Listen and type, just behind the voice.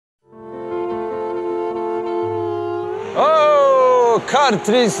Oh,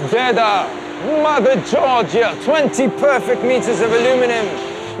 Kartris Deda, Mother Georgia, 20 perfect meters of aluminum.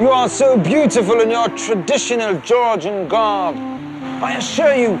 You are so beautiful in your traditional Georgian garb. I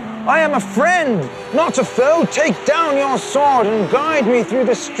assure you, I am a friend, not a foe. Take down your sword and guide me through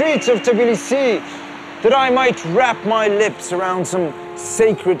the streets of Tbilisi, that I might wrap my lips around some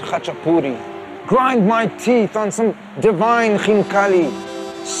sacred khachapuri, grind my teeth on some divine khinkali,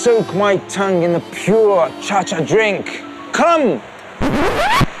 soak my tongue in the pure cha-cha drink. Come!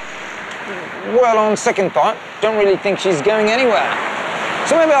 Well, on second thought, don't really think she's going anywhere.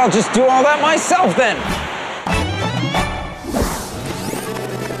 So maybe I'll just do all that myself then.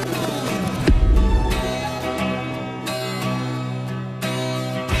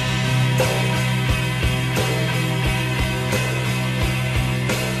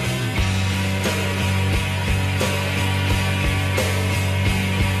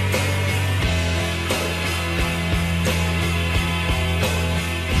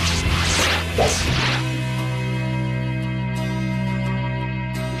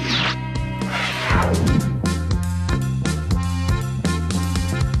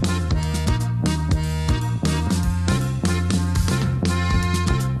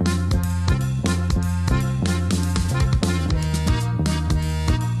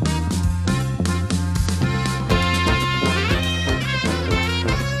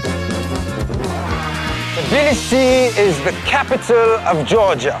 Tbilisi is the capital of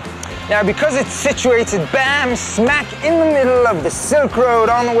Georgia. Now, because it's situated bam smack in the middle of the Silk Road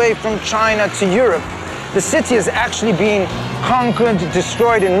on the way from China to Europe, the city has actually been conquered,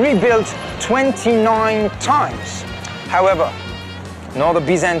 destroyed, and rebuilt 29 times. However, nor the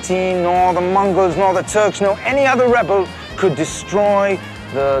Byzantine, nor the Mongols, nor the Turks, nor any other rebel could destroy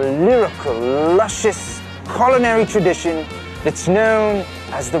the lyrical, luscious culinary tradition that's known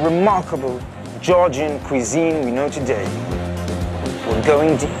as the remarkable Georgian cuisine we know today. We're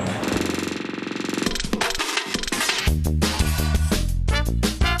going deep.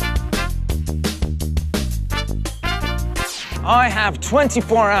 I have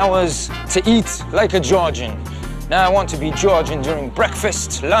 24 hours to eat like a Georgian. Now, I want to be Georgian during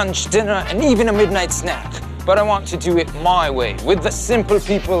breakfast, lunch, dinner, and even a midnight snack. But I want to do it my way, with the simple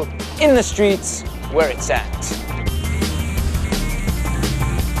people in the streets where it's at.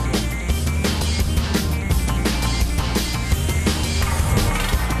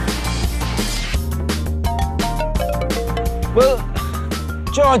 Well,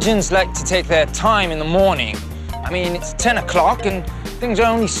 Georgians like to take their time in the morning. I mean, it's 10 o'clock and things are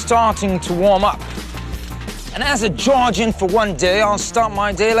only starting to warm up. And as a Georgian for one day, I'll start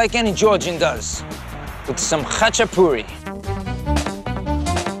my day like any Georgian does, with some khachapuri.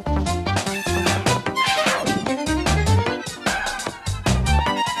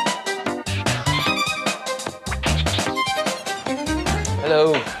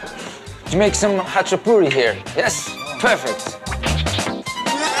 Hello. Did you make some khachapuri here? Yes? Perfect.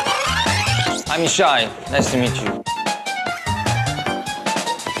 I'm Ishai. Nice to meet you.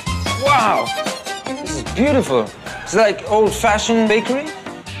 Wow! This is beautiful. It's like old-fashioned bakery?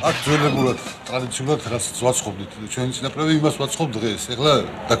 ტრადიციულად რაც ვაწყობდით ჩვენი წინაპრები იმას ვაწყობ დღეს. ეხლა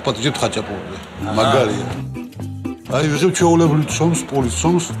დაგპატიჟებთ ხაჭაპური. მაგარია. აი ვიღებ ჩვეულებრივ ცომს, პურის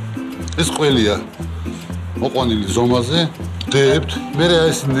ცომს. ეს ყველია. მოყვანილი ზომაზე, დებთ. მე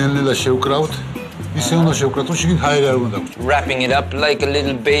ეს ნელ-ნელა შევკრავთ. ისე უნდა შევკრავთ, რომ შიგნით ჰაერი არ უნდა აქვს. Wrapping it up like a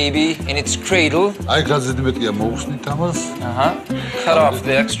little baby in its cradle. აი გაზეთი მეტია მოუხსნით ამას. Cut off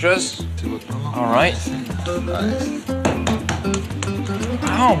the extras. All right.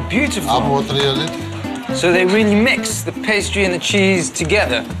 Oh, beautiful. So they really mix the pastry and the cheese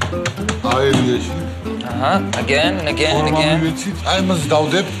together. Again and again and again.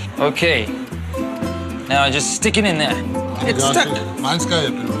 Okay. Now I just stick it in there. It's stuck.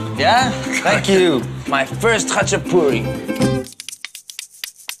 Yeah? Thank you. My first khachapuri.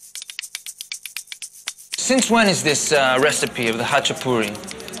 Since when is this recipe of the khachapuri?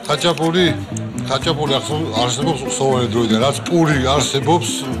 ხაჭაპური არსებობს უხსოვანი დროიდან, რაც პური არსებობს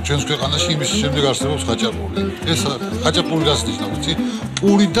ჩვენს ქვეყანაში, იმის შემდეგ არსებობს ხაჭაპური. ეს ხაჭაპური რას ნიშნავს, იცი?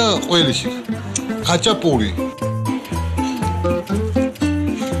 პური და ყველისი. ხაჭაპური.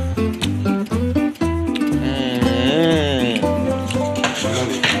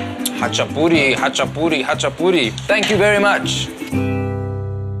 Hachapuri. Thank you very much.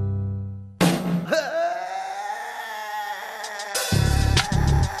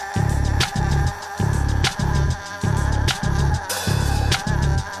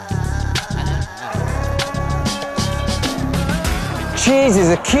 Cheese is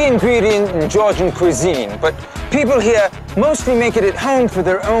a key ingredient in Georgian cuisine, but people here mostly make it at home for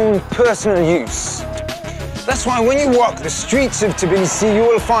their own personal use. That's why when you walk the streets of Tbilisi, you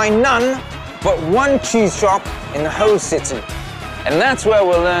will find none but one cheese shop in the whole city. And that's where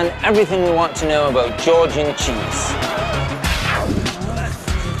we'll learn everything we want to know about Georgian cheese.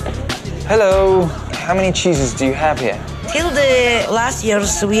 Hello. How many cheeses do you have here? Till the last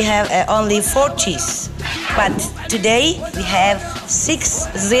years, we have only 4 cheese. But today, we have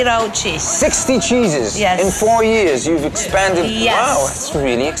 60 cheese. 60 cheeses? Yes. In 4 years, you've expanded? Yes. Wow, that's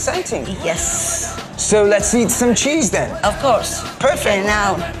really exciting. Yes. So let's eat some cheese then. Of course. Perfect. And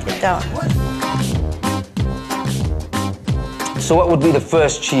now, sit down. So what would be the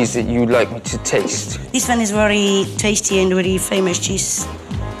first cheese that you'd like me to taste? This one is very tasty and very famous cheese.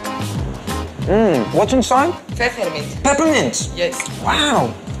 What's inside? Peppermint. Peppermint? Yes.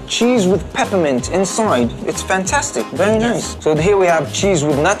 Wow. Cheese with peppermint inside. It's fantastic. Very nice. So here we have cheese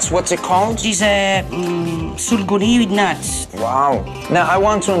with nuts. What's it called? This is sulguri with nuts. Wow. Now, I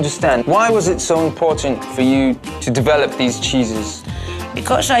want to understand, why was it so important for you to develop these cheeses?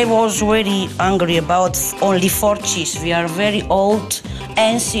 Because I was very angry about only 4 cheese. We are very old,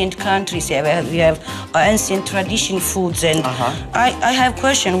 ancient countries. We have ancient tradition foods. And I have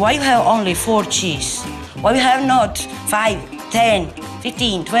question, why you have only 4 cheese? Why you have not 5, 10,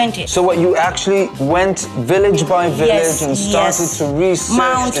 15, 20? So what, you actually went village by village and started to research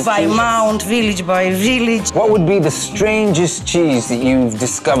Mount by mount, village by village. What would be the strangest cheese that you've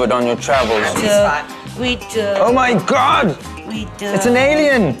discovered on your travels? Oh my God! It's an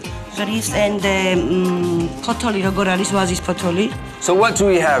alien! And potoli, როგორ არის ვაზის potoli? So what do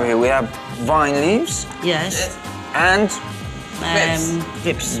we have here? We have vine leaves. Yes. And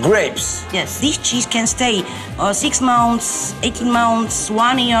Grapes. grapes. Yes, this cheese can stay 6 months, 18 months,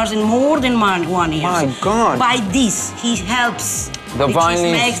 1 year, and more than 1 year. My God. By this, he helps. The vine cheese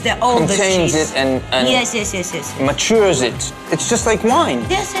leaf makes the oldest contains cheese. it and Yes. matures it. It's just like wine.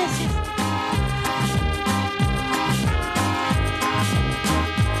 Yes.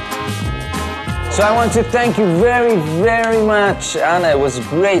 So I want to thank you very, very much, Anna. It was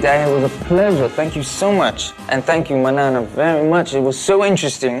great. It was a pleasure. Thank you so much. And thank you, Manana, very much. It was so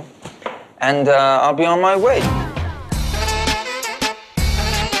interesting. And I'll be on my way.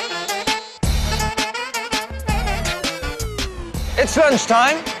 It's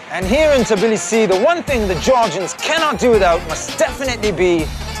lunchtime, and here in Tbilisi, the one thing the Georgians cannot do without must definitely be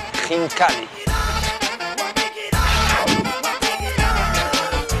khinkali.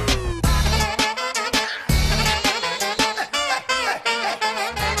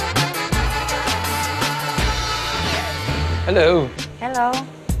 Hello. Hello.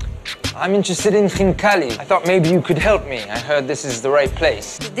 I'm interested in khinkali. I thought maybe you could help me. I heard this is the right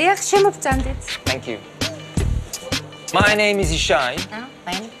place. Thank you. My name is Ishai.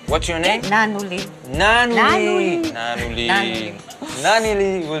 What's your name? Nanuli.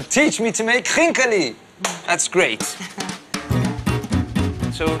 Nanili will teach me to make khinkali. That's great.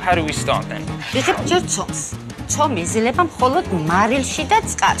 So how do we start then? ვიღებ ჯერ ცომს. ცომი იზილება მხოლოდ მარილში და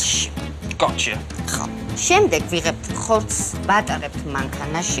წყალში. Gotcha. ხო. შემდეგ ვიღებთ ხორცს, ვატარებთ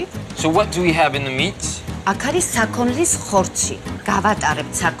მანქანაში. So what do we have in the meat? აქ არის საქონლის ხორცი.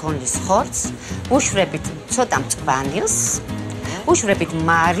 გავატარებთ საქონლის ხორცს, უშვებით ცოტა მწვანილს, უშვებით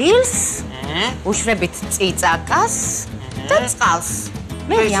მარილს, უშვებით წიწაკას და წყალს.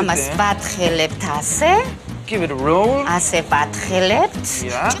 მე ამას ვათხელებთ ასე. Give it a roll. ასე ვათხელებთ.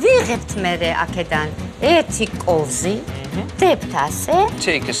 ვიღებთ მერე აქედან ერთი კოვზი. დებთ ასე.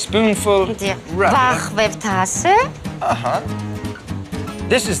 Take a spoonful. ვახვევთ ასე.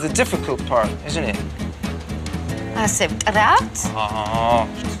 This is the difficult part, isn't it? ასე ვკრავთ. Oh,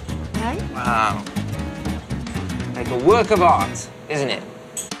 აი. wow. Like a work of art, isn't it?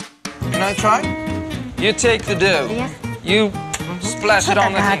 Can I try? You take the dough. Yeah. You splash it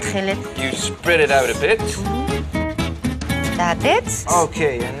on the thing. You spread it out a bit. That's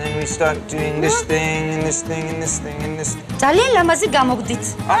Okay, and then we start doing this thing, and this thing, and this thing, and this. ძალიან ლამაზი გამოგდით.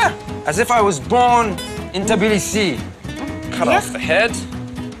 As if I was born in Tbilisi. Cut off the head.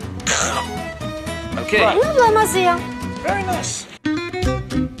 Okay. ლამაზია. Very nice.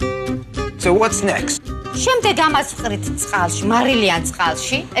 So what's next? შემდეგ ამას ვყრით წყალში, მარილიან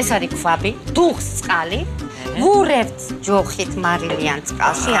წყალში. ეს არის ქვაბი, დუღს წყალი. ვურევთ ჯოხით მარილიან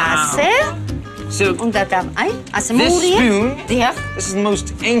წყალში ასე. So უნდა და აი, ასე this მურია. spoon, დიახ. this is the most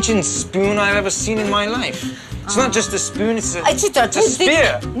ancient spoon I've ever seen in my life. It's not just a spoon, it's a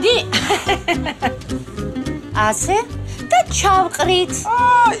spear. ასე და ჩავყრით.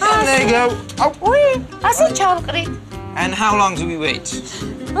 And there you go. Oh. უი, ასე ჩავყრით. And how long do we wait?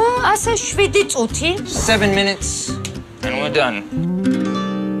 ასე 7 წუთი. 7 minutes, and we're done.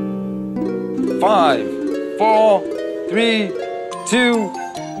 5, 4, 3, 2,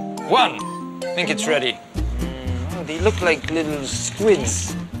 1. I think it's ready. They look like little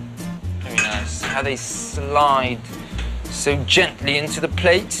squids. Very nice. How they slide so gently into the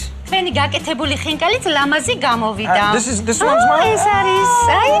plate. თქვენი გაკეთებული ხინკალიც ლამაზი გამოვიდა. This one's mine. ეს არის,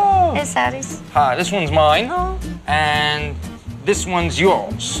 აი, ეს არის. Hi, this one's mine. And this one's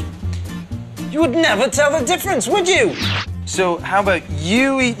yours. You would never tell the difference, would you? So how about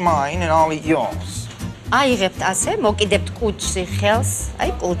you eat mine and I'll eat yours? აიღებთ ასე, მოკიდებთ კუჭში ხელს, აი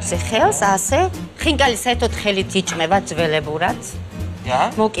კუჭში ხელს ასე, ხინკალი საერთოდ ხელით იჭმება ძველებურად.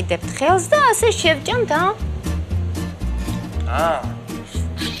 Yeah? მოკიდებთ ხელს და ასე შევჭამთ,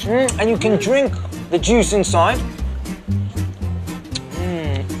 And you can drink the juice inside.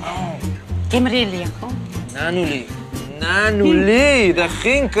 გემრიელია, ხო? Nanuli, the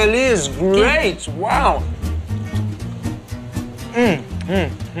khinkali is great. Wow.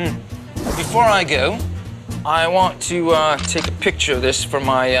 Before I go, I want to take a picture of this for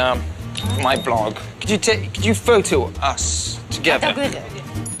my blog. Could you photo us together?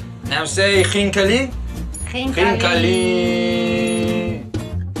 Now say khinkali. Khinkali.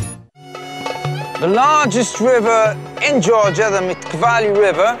 The largest river in Georgia, the Tbilisi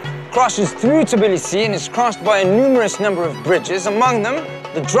River, crosses through Tbilisi and is crossed by a numerous number of bridges, among them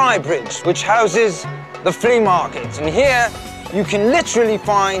the dry bridge, which houses the flea market. And here you can literally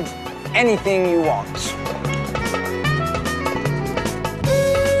find anything you want.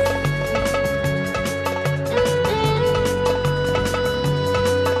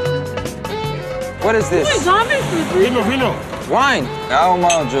 What is this? Vino. Wine.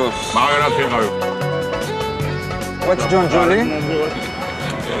 Alma juice. What's John Julie?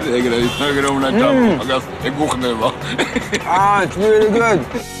 Ah, it's really good.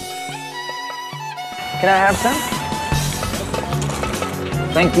 Can I have some?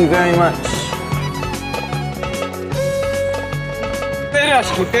 Thank you very much.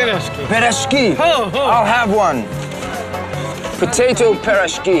 Perashki. I'll have one. Potato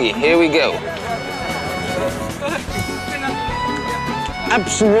perashki. Here we go.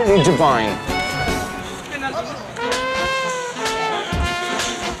 Absolutely divine.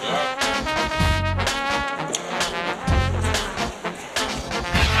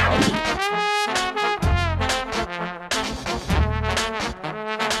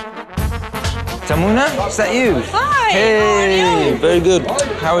 Tamuna, is that you? Hi, Hey, how are you? Very good.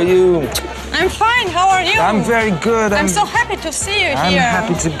 How are you? I'm fine, how are you? I'm very good. I'm so happy to see you I'm here.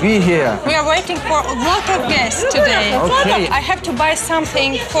 happy to be here. We are waiting for a lot of guests today. Okay. I have to buy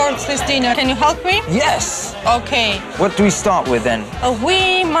something for this dinner. Can you help me? Yes. Okay. What do we start with then?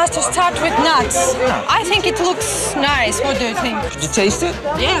 We must start with nuts. I think it looks nice. What do you think? Did you taste it?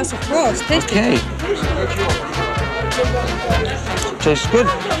 Yes, of course. Taste Okay. Tastes good.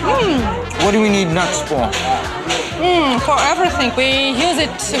 What do we need nuts for? For everything. We use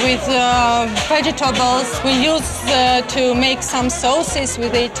it with vegetables. We use to make some sauces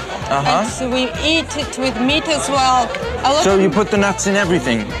with it. And so we eat it with meat as well. So you put the nuts in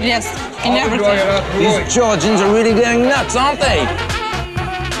everything? Yes, in everything. These Georgians are really going nuts, aren't they?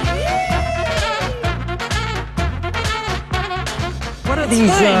 What are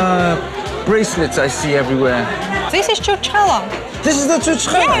these bracelets I see everywhere? This is churchella. This is the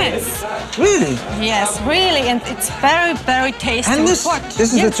chuchela? Yes. Really? Yes, really, and it's very, very tasty. And this- What?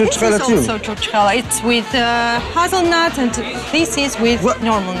 this is the churchella This too? is also churchella. It's with hazelnut, and this is with What?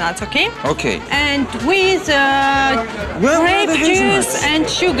 normal nuts, okay? Okay. And with Where are grape the juice hazelnuts? and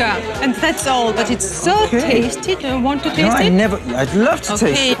sugar, and that's all. But it's so Okay. tasty. Do you want to No, taste it? I'd love to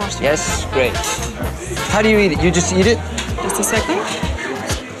Okay. taste it. Yes, great. How do you eat it? You just eat it? Just a second.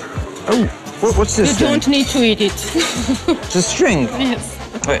 Oh, what's this You then? don't need to eat it. It's a string. Yes.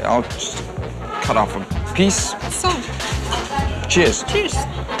 Wait, I'll just cut off a piece. So, Cheers. cheers.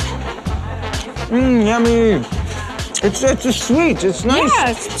 Yummy. It's sweet. It's nice.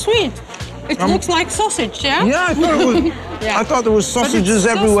 Yes, it's sweet. It looks like sausage, yeah? Yeah, I thought it was. Yeah. I thought there was But it's sausages so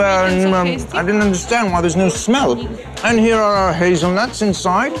everywhere, sweet and so and tasty. I didn't understand why there's no smell. And here are our hazelnuts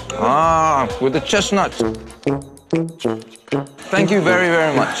inside. Ah, with the chestnuts. Thank you very,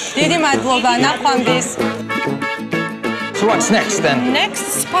 very much. დიდი მადლობა, ნახვამდის. So what's next then? Next,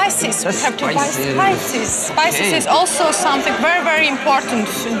 spices. The We have to buy spices. spices. Spices Okay. is also something very, very important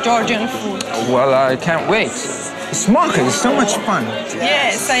in Georgian food. Well, I can't wait. This market is so much fun.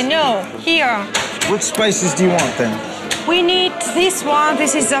 Yes, I know. Here, What spices do you want then? we need this one.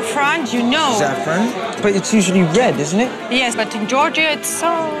 This is saffron, you know. Saffron? But it's usually red, isn't it? Yes, but in Georgia it's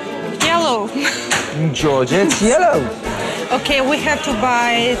so yellow. In Georgia, it's yellow. Okay, we have to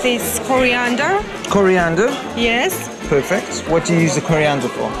buy this coriander. Coriander, Yes, perfect. What do you use the coriander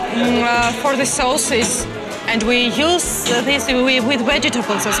for? for the sauces. And we use this with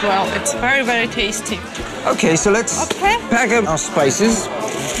vegetables as well. It's very, very tasty. Okay, so let's pack up our spices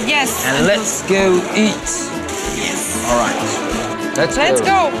Yes. and let's go eat. Yes. All right. Let's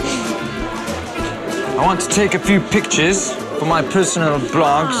go. I want to take a few pictures for my personal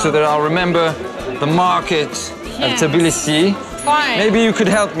blog so that I'll remember the market of Tbilisi. Fine. Maybe you could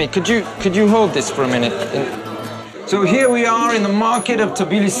help me. Could you hold this for a minute? So here we are in the market of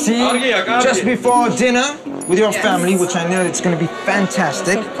Tbilisi, just before dinner with your family, which I know it's going to be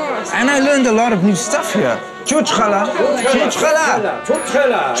fantastic. Of course. And I learned a lot of new stuff here. Churchkhala, churchkhala,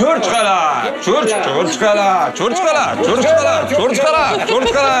 churchkhala, churchkhala, churchkhala, churchkhala, churchkhala, churchkhala,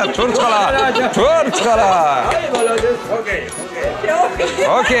 churchkhala, churchkhala, churchkhala.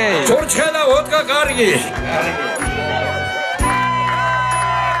 Okay. Georgian vodka kargi.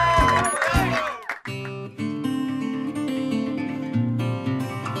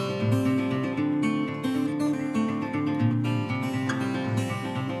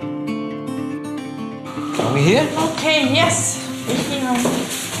 Are we here? Okay, yes.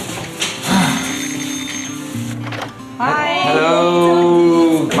 Hi.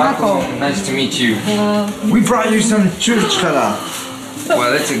 Hello, Marco. Nice to meet you. We brought you some churchkhala.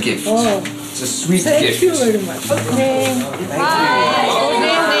 Well, it's a gift. It's a sweet gift. Thank you very much. Okay. Hi. Good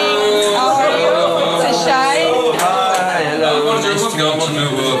evening. How are you? Sashai. Hi, hello. Nice to meet you.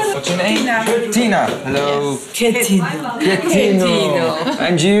 What's your name? Tina. Hello. Chettino.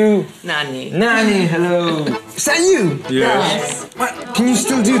 And you? Nani. Nani, hello. Is that you? Yes. What? Can you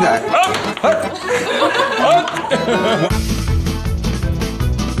still do that?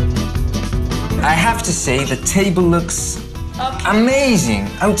 I have to say, the table looks amazing,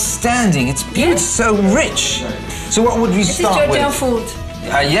 outstanding. It's beautiful, so rich. So what would we start with? Georgian food.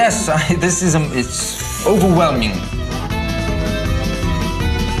 Yes, this is it's overwhelming.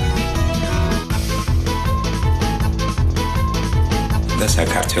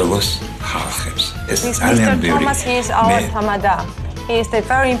 Mr. Thomas, he is our tamada. He is a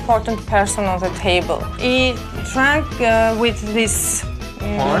very important person on the table. He drank with this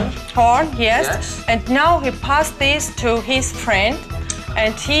horn, yes. And now he passed this to his friend,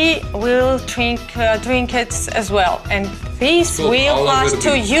 and he will drink it as well. And this will pass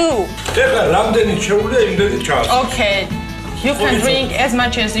to you. Okay. You can drink as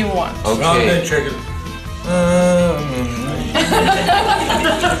much as you want. Okay.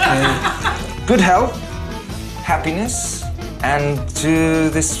 Good health, happiness, and to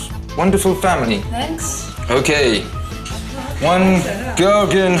this wonderful family. Thanks. Okay. One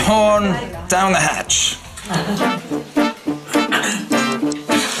Georgian horn down the hatch.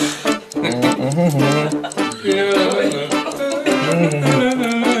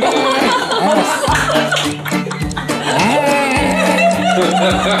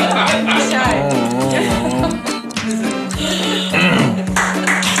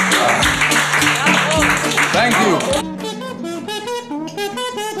 Thank you.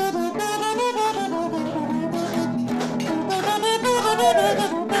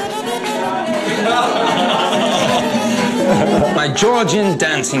 My Georgian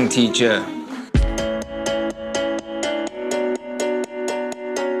dancing teacher.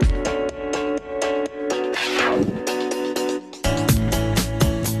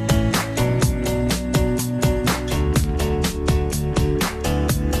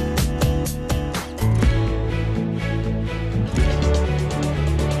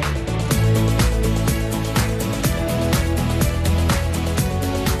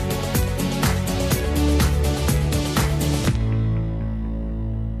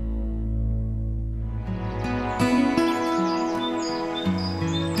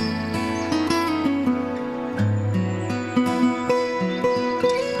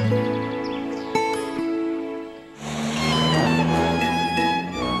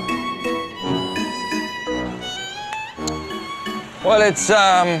 Well, it's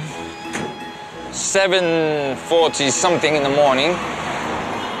 7:40 something in the morning.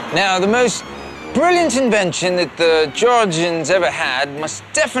 Now, the most brilliant invention that the Georgians ever had must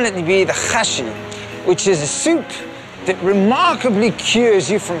definitely be the chashi, which is a soup that remarkably cures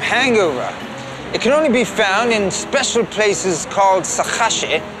you from hangover. It can only be found in special places called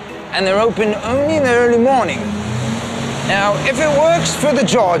sakhashi, and they're open only in the early morning. Now, if it works for the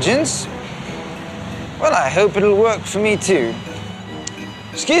Georgians, well, I hope it'll work for me too.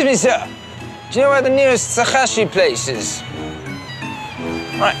 Excuse me, sir. Do you know where the nearest sakhashi place is?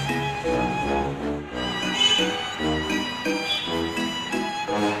 Right.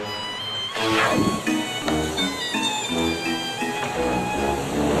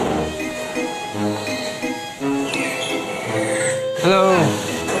 Hello.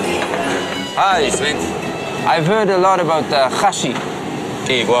 Hi. I've heard a lot about khashi,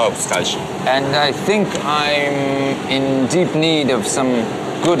 კი გვაქვს ხალში. and I think I'm in deep need of some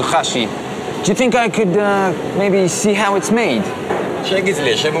good khashi. Do you think I could maybe see how it's made?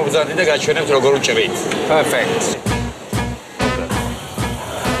 შეგიძლია შემოვძანდი და გაჩვენებთ როგორ უჭრით. Perfect.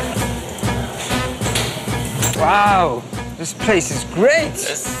 Wow, this place is great.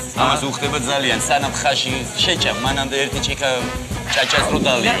 ამას უხდება ძალიან სანამ ხაში შეჭამ მანამდე ერთი ჭიქა ჭაჭას რო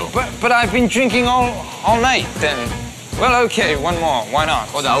დალიო. But I've been drinking all night then. Well, okay, one more. Why not?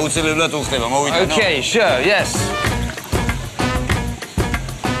 ხო და აუცილებლად უხდება მოვიტანო. Okay, sure, yes.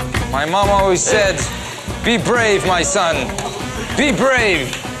 My mom always said, be brave, my son. Be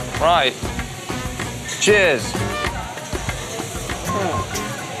brave. Right. Cheers.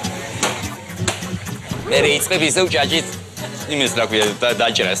 მე იწყებ ისევ ჭაჭით იმის რა ქვია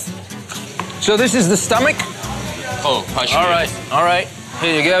დაჭრას. So this is the stomach? ხო, ფაში. All right.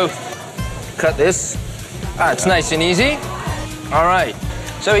 Here you go. Cut this. It's nice and easy. All right.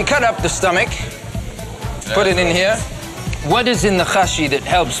 So we cut up the stomach, put it in here. What is in the khashi that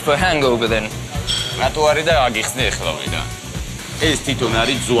helps for hangover then? რატო არის და აგიხსნე ახლა ვიდა. ეს თვითონ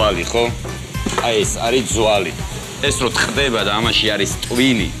არის ძვალი, ხო? აი ეს არის ძვალი. ეს რო ტყდება და ამაში არის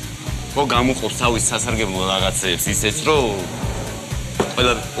ტვინი. ხო გამოყოფს თავის სასარგებლო რაღაცებს, ისეც რომ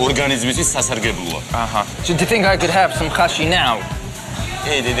ყველა ორგანიზმისთვის სასარგებლოა. So do you think I could have some khashi now?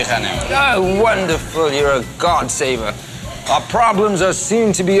 დიდი ხანია. Oh, wonderful. You're a god saver. Our problems are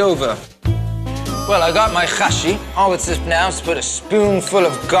soon to be over. Well, I got my khashi. All that's left now is to put a spoonful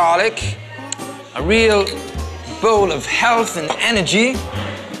of garlic, a real bowl of health and energy.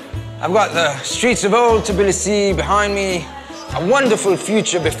 I've got the streets of old Tbilisi behind me, a wonderful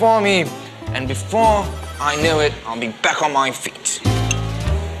future before me, and before I know it, I'll be back on my feet.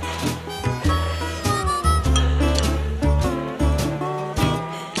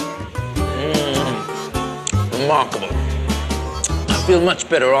 Remarkable. I feel much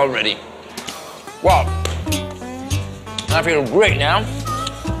better already. Wow. I feel great now.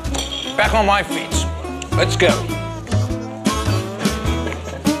 Back on my feet. Let's go.